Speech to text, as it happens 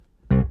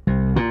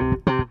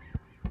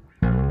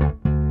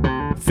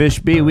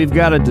Fishby, we've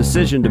got a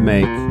decision to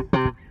make.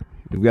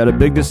 We've got a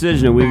big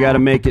decision and we got to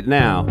make it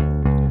now.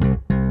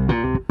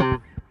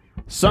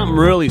 Something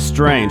really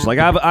strange. Like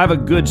I have a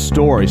good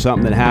story,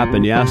 something that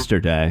happened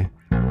yesterday.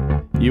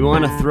 You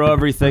want to throw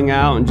everything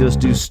out and just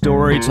do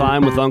story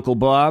time with Uncle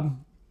Bob?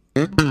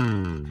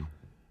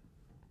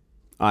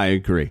 I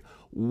agree.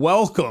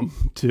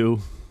 Welcome to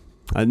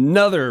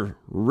another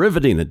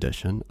riveting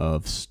edition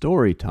of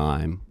Story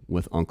Time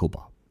with Uncle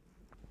Bob.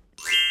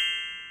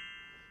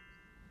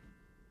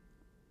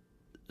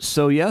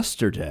 So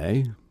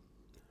yesterday,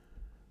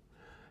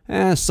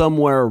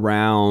 somewhere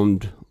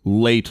around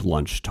late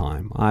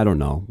lunchtime, I don't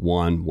know,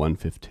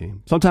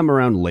 1:15, sometime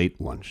around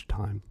late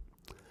lunchtime,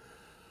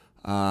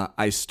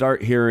 I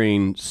start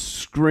hearing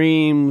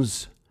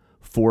screams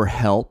for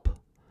help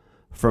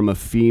from a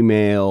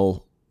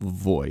female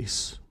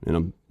voice. And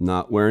I'm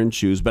not wearing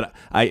shoes, but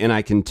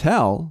I can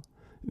tell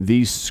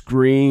these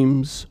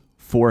screams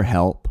for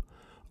help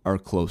are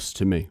close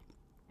to me.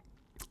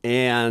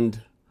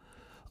 And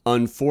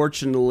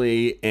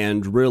unfortunately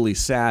and really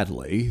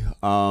sadly,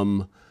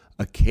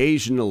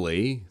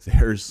 occasionally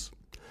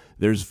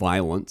there's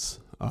violence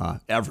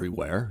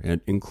everywhere,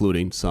 and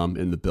including some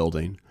in the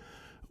building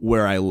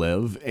where I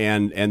live.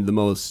 And the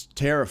most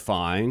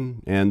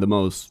terrifying and the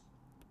most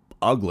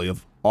ugly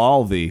of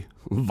all the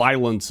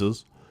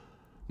violences,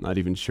 not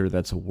even sure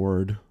that's a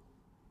word,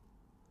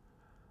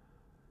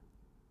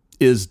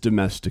 is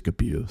domestic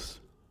abuse,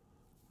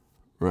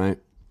 right?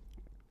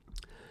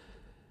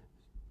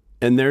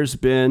 And there's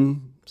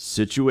been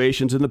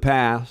situations in the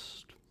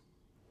past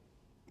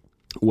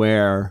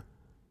where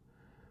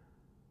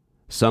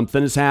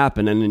something is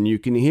happening and you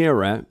can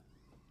hear it,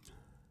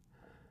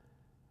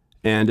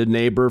 and a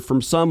neighbor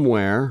from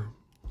somewhere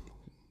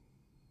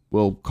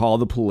will call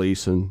the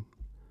police and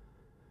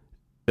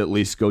at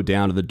least go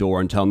down to the door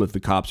and tell them that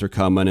the cops are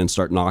coming and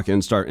start knocking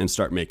and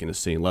start making a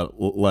scene.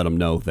 Let them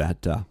know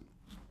that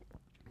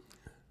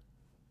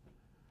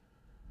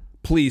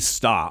please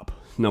stop,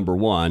 number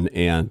one,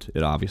 and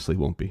it obviously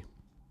won't be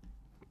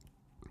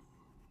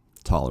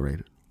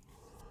tolerated.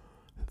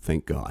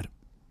 Thank God.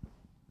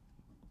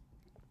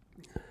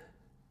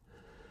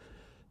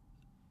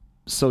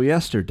 So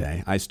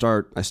yesterday, I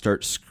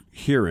start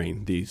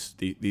hearing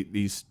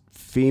these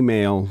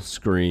female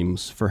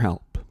screams for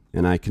help,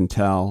 and I can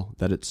tell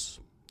that it's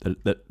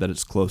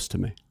close to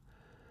me.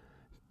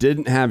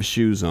 Didn't have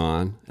shoes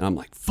on, and I'm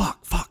like, fuck.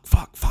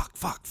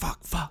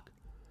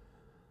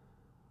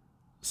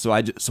 So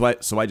I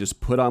just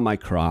put on my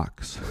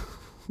Crocs.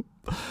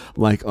 I'm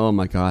like, oh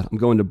my God, I'm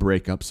going to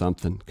break up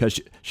something, because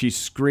she's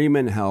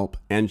screaming help,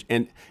 and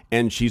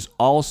she's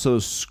also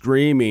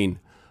screaming,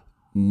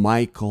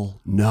 Michael,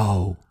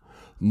 no,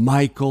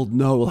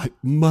 like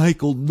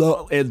Michael,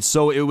 no. And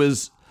so it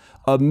was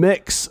a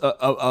mix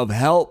of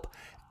help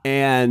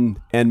and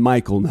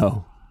Michael,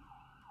 no.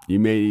 You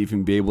may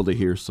even be able to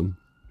hear some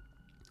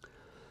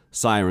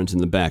sirens in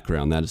the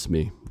background. That is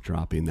me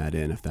dropping that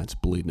in if that's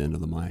bleeding into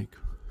the mic.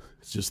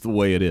 It's just the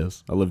way it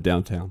is. I live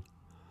downtown.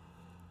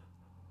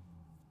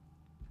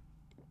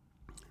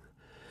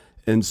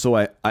 And so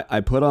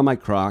I put on my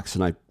Crocs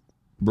and I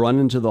run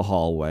into the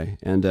hallway,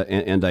 and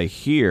I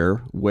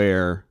hear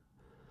where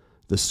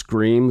the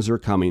screams are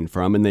coming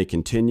from, and they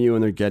continue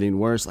and they're getting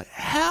worse. Like,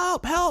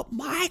 help,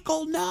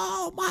 Michael,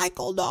 no.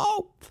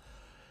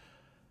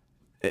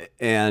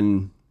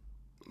 And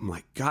I'm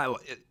like, God,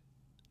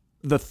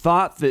 the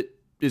thought that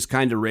is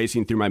kind of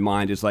racing through my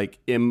mind is like,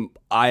 am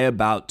I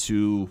about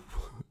to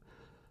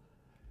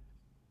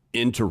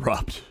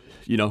interrupt?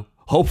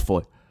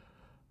 Hopefully.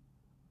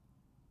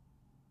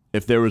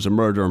 If there was a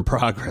murder in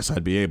progress,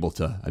 I'd be able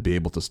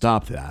to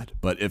stop that.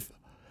 But if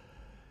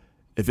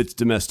it's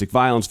domestic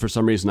violence, for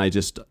some reason, I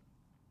just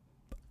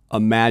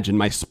imagine,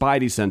 my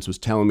spidey sense was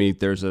telling me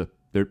there's a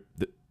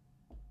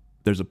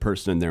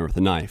person in there with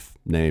a knife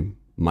named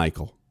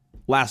Michael.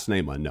 Last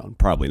name unknown,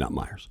 probably not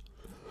Myers.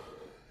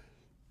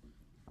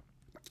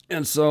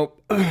 And so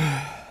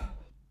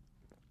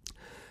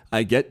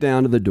I get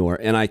down to the door,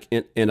 and I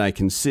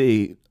can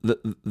see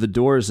the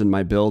doors in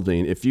my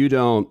building. If you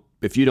don't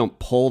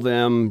pull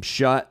them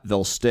shut,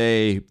 they'll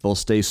stay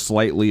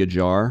slightly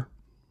ajar.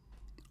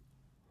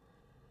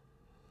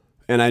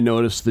 And I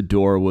noticed the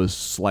door was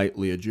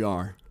slightly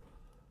ajar.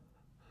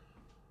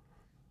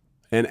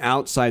 And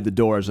outside the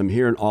doors, I'm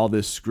hearing all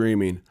this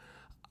screaming.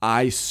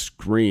 I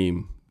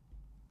scream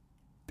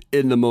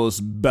in the most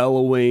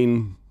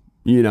bellowing,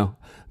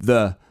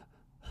 the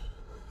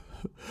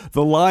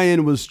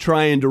lion was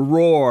trying to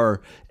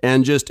roar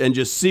and just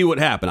see what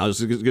happened. I was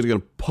just going to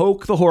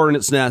poke the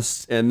hornet's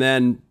nest and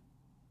then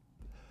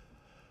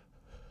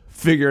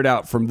figure it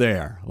out from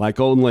there. Like,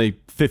 only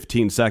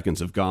 15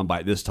 seconds have gone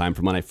by this time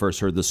from when I first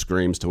heard the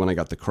screams to when I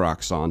got the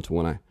Crocs on to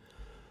when I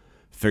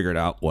figured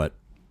out what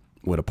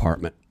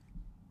apartment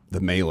the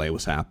melee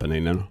was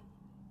happening.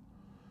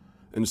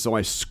 And so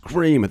I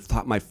scream at the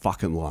top of my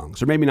fucking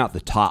lungs, or maybe not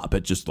the top,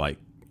 but just like,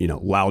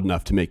 loud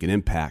enough to make an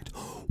impact.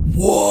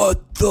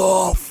 What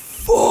the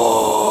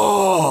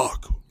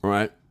fuck?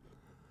 Right?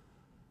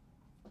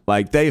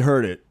 Like, they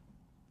heard it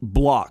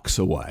blocks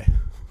away.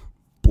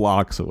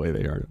 blocks away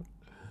they are.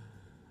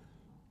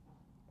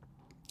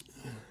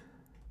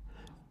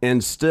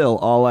 And still,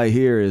 all I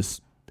hear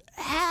is,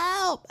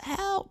 help,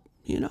 help,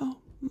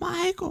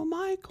 Michael,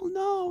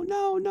 no.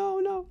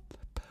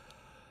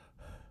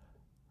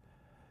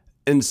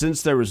 And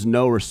since there was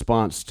no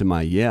response to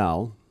my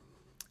yell,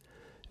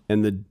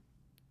 and the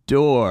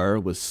door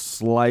was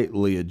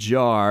slightly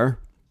ajar,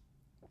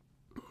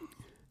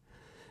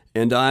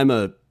 and I'm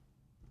a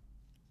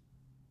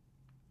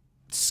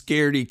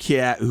scaredy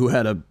cat who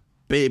had a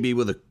baby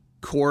with a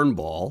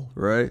cornball,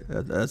 right?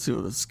 That's a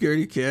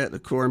scaredy cat and a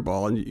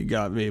cornball, and you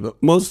got me,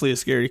 but mostly a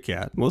scaredy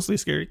cat.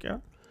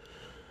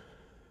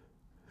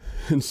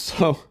 And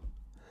so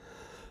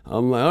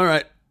I'm like, all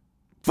right,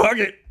 fuck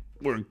it,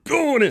 we're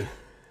going in.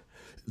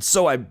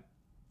 So I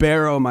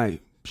barrow my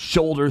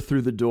shoulder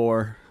through the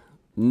door,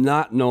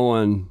 not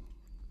knowing,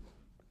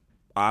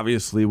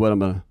 obviously, what I'm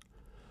going to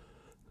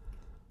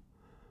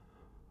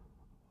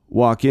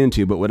walk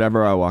into, but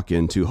whatever I walk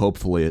into,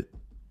 hopefully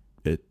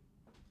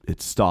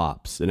it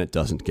stops and it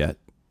doesn't get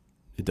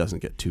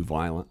too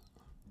violent.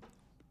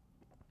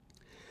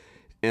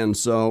 And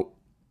so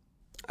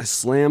I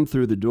slam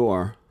through the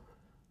door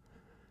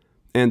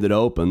and it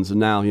opens, and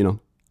now,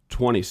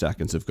 20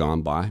 seconds have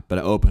gone by, but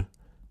I open.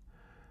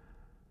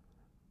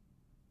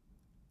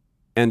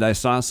 And I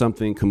saw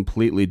something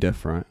completely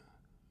different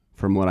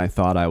from what I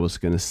thought I was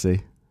going to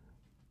see.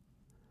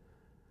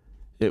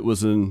 It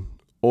was an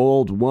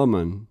old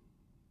woman,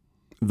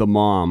 the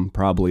mom,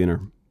 probably in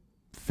her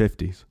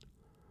 50s.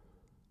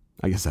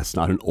 I guess that's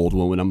not an old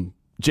woman.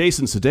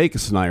 Jason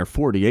Sudeikis and I are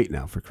 48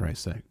 now, for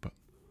Christ's sake. But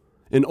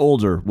an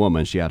older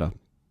woman, she had a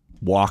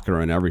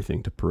walker and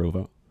everything to prove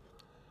it.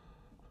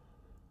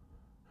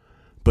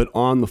 But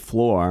on the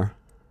floor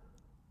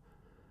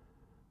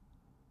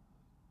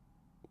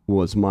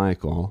was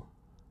Michael,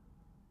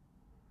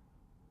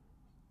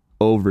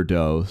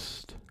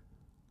 overdosed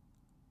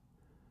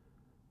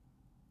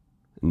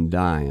and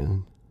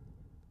dying.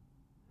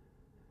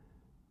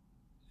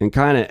 And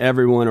kind of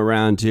everyone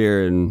around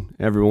here and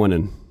everyone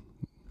in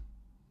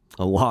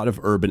a lot of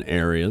urban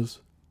areas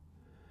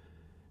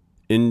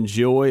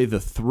enjoy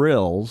the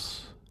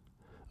thrills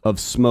of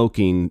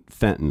smoking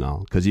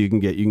fentanyl, because you can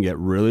get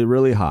really,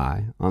 really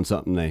high on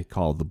something they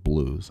call the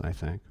blues, I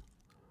think.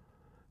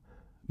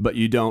 But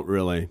you don't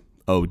really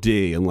OD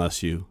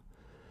unless you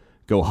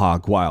go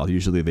hog wild.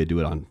 Usually they do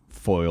it on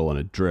foil and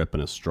a drip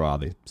and a straw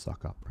they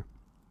suck up.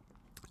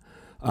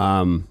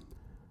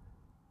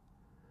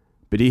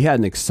 But he had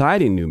an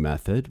exciting new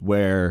method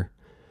where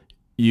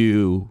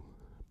you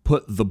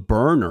put the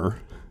burner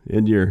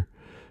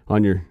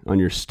on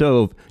your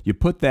stove, you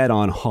put that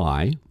on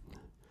high,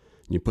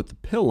 you put the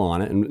pill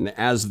on it, and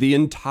as the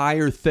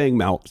entire thing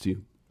melts,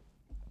 you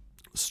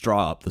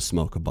straw up the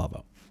smoke above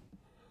it.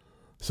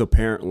 So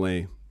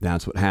apparently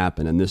that's what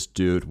happened, and this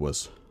dude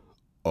was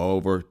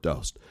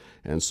overdosed.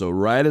 And so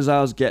right as I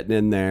was getting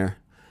in there,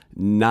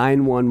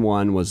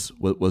 911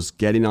 was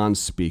getting on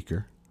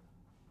speaker.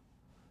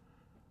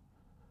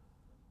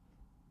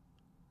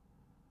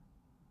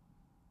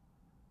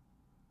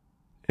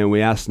 And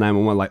we asked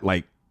 911,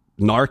 like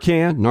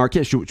Narcan?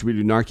 Narcan? Should we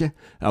do Narcan?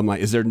 I'm like,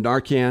 is there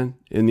Narcan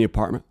in the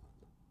apartment?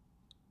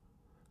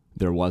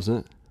 There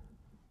wasn't.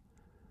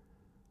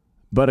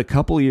 But a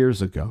couple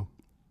years ago,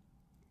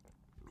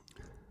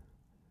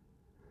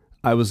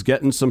 I was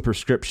getting some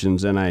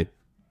prescriptions, and I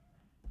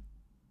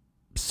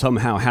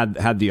somehow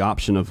had the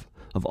option of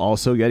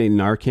also getting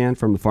Narcan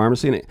from the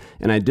pharmacy.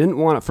 And I didn't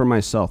want it for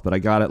myself, but I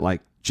got it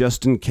like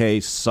just in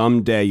case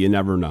someday, you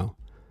never know.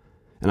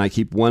 And I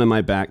keep one in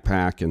my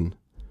backpack and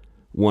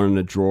one in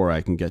a drawer I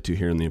can get to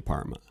here in the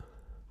apartment.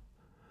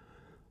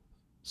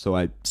 So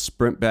I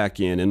sprint back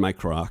in my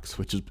Crocs,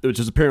 which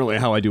is apparently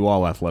how I do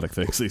all athletic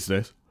things these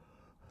days.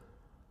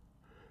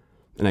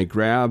 And I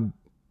grab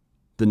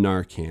the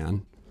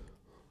Narcan,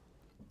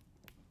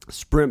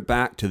 sprint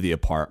back to the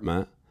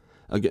apartment.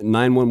 I get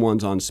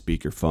 911's on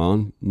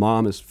speakerphone.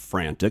 Mom is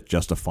frantic,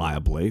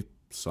 justifiably.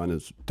 Son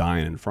is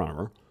dying in front of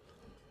her.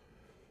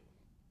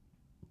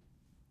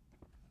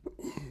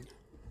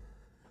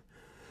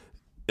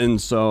 And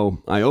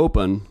so I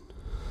open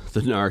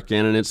the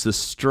Narcan, and it's this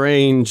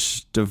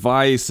strange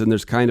device, and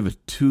there's kind of a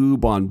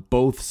tube on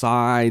both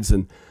sides,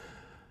 and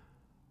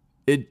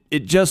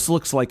it just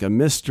looks like a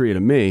mystery to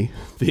me.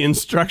 The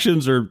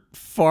instructions are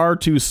far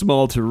too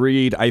small to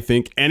read, I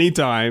think,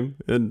 anytime,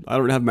 and I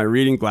don't have my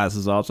reading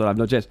glasses off, so I have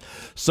no chance.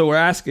 So we're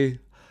asking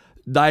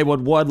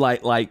 911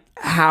 like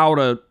how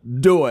to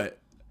do it.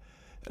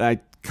 And I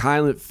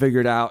kind of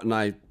figured out, and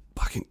I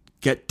fucking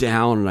get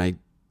down, and I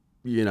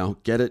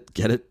get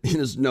it in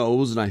his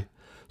nose, and I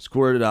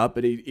squirt it up,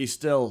 and he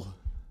still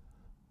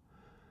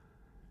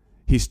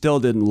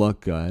didn't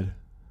look good.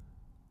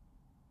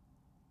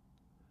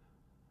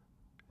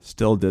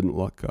 Still didn't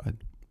look good.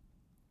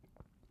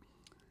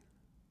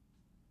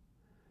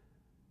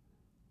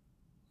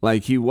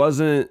 Like he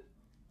wasn't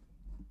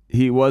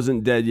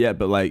dead yet,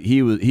 but like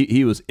he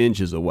was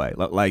inches away.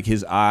 Like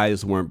his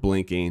eyes weren't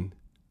blinking.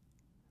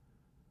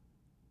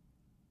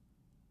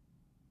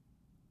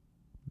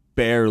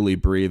 barely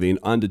breathing,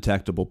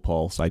 undetectable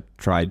pulse. I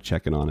tried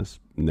checking on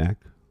his neck.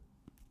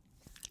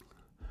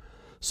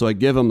 So I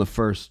give him the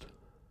first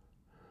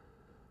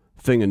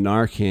thing of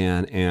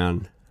Narcan,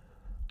 and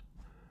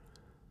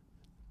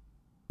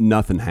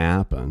nothing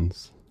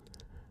happens.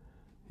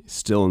 He's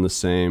still in the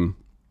same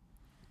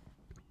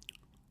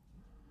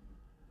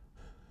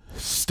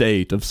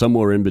state of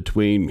somewhere in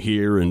between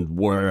here and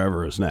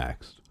wherever is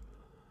next.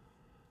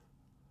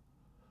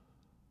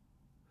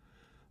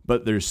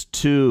 But there's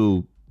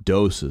 2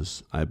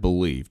 doses, I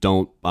believe.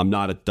 I'm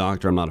not a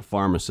doctor, I'm not a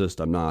pharmacist,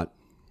 I'm not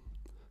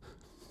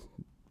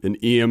an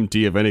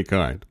EMT of any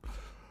kind.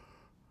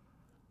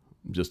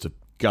 I'm just a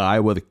guy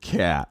with a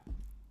cat.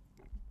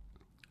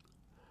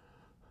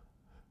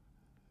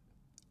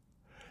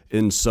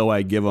 And so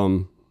I give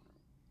him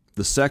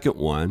the second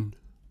one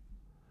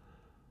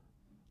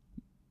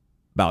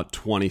about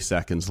 20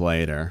 seconds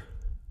later.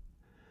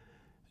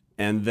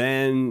 And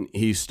then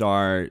he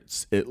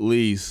starts at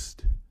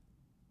least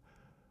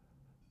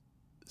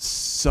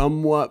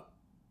somewhat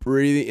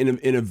breathing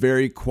in a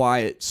very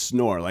quiet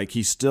snore. Like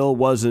he still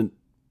wasn't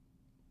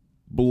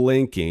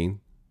blinking.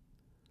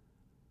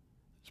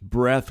 His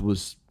breath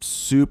was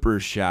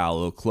super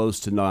shallow, close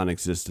to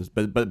non-existence.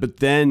 But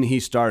then he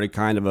started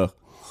kind of a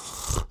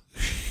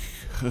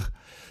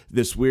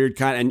this weird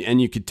kind, and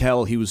you could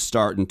tell he was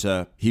starting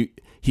to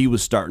he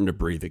was starting to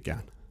breathe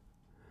again.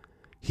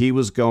 He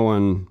was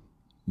going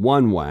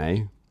one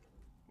way.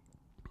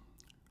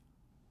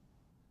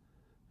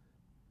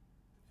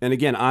 And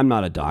again, I'm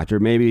not a doctor.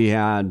 Maybe he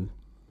had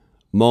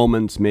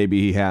moments, maybe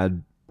he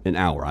had an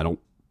hour. I don't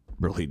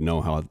really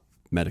know how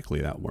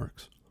medically that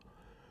works.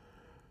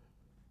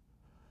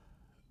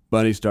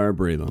 But he started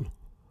breathing.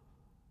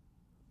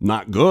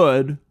 Not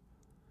good,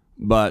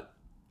 but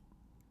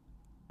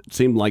it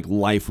seemed like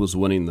life was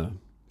winning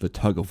the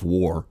tug of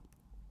war.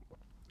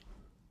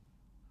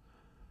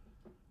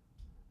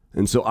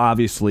 And so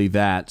obviously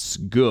that's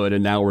good,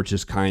 and now we're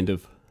just kind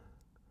of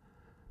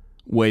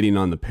waiting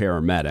on the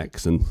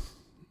paramedics. And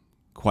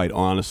quite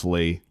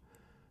honestly,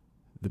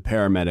 the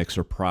paramedics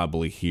are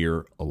probably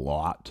here a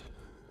lot.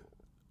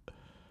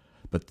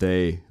 But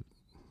they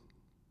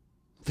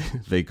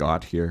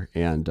got here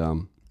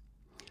and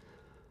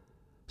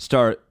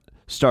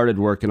started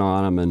working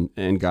on him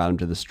and got him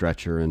to the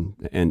stretcher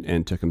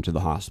and took him to the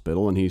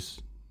hospital. And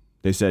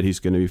they said he's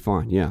going to be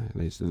fine. Yeah,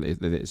 they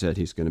said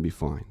he's going to be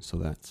fine. So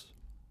that's.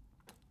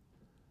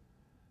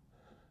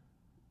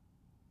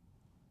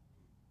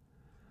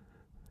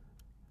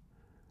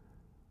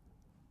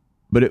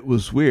 But it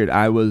was weird.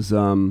 I was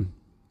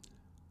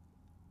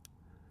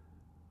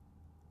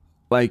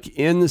like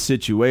in the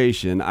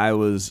situation. I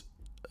was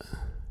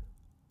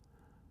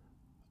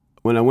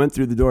when I went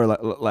through the door,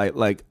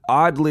 like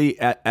oddly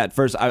at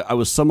first, I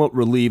was somewhat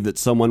relieved that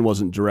someone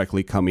wasn't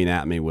directly coming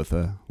at me with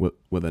a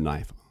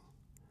knife.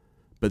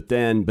 But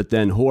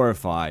then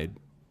horrified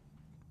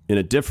in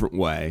a different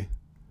way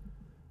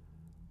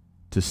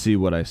to see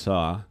what I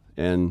saw,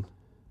 and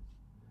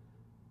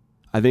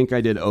I think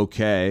I did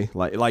okay.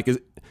 Like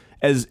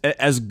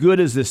as good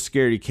as this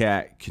scaredy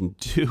cat can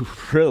do,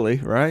 really,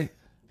 right?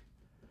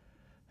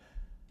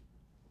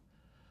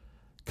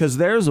 Because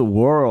there's a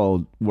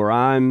world where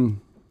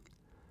I'm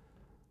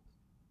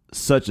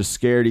such a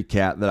scaredy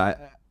cat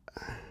that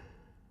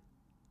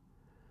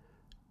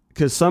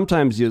because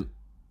sometimes you,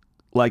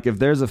 like if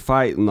there's a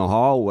fight in the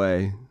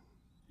hallway,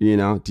 do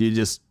you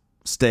just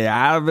stay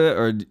out of it,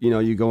 or,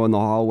 you go in the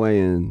hallway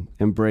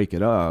and break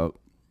it up?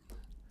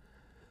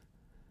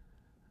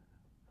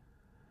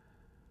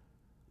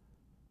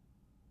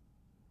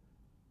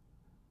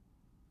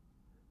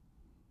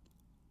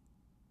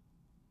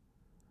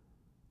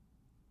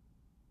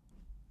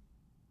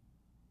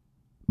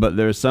 But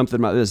there's something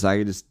about this.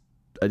 I just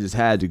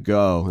had to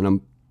go, and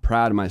I'm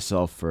proud of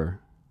myself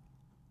for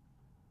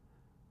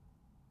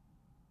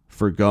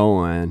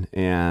going.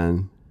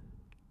 And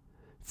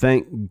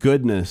thank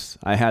goodness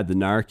I had the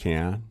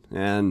Narcan.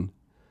 And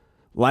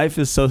life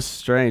is so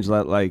strange.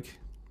 Like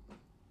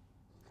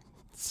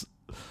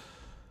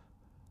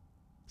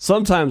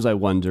sometimes I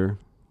wonder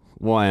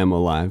why I'm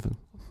alive.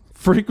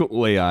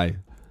 Frequently I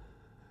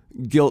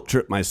guilt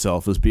trip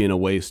myself as being a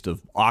waste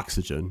of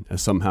oxygen,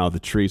 as somehow the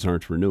trees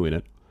aren't renewing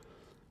it.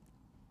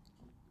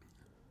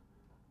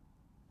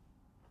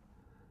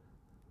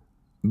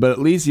 But at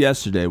least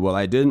yesterday, while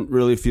I didn't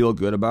really feel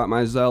good about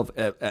myself,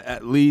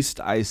 at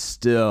least I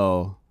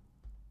still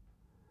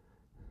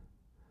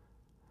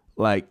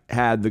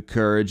had the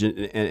courage,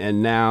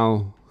 and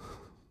now,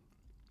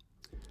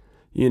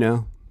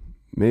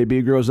 maybe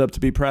he grows up to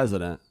be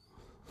president.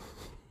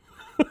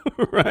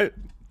 Right?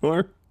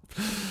 Or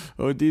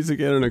ODs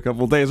again in a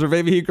couple of days, or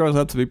maybe he grows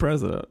up to be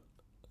president.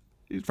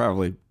 He's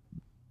probably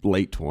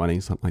late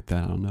 20s, something like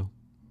that. I don't know.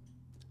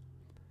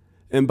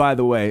 And by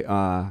the way,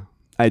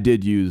 I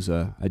did use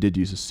a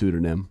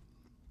pseudonym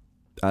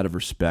out of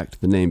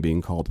respect. The name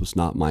being called was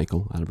not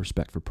Michael, out of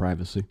respect for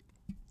privacy.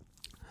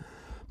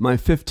 My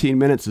 15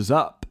 minutes is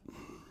up.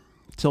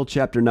 Till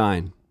chapter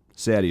 9.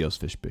 Say adios,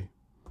 Fishby.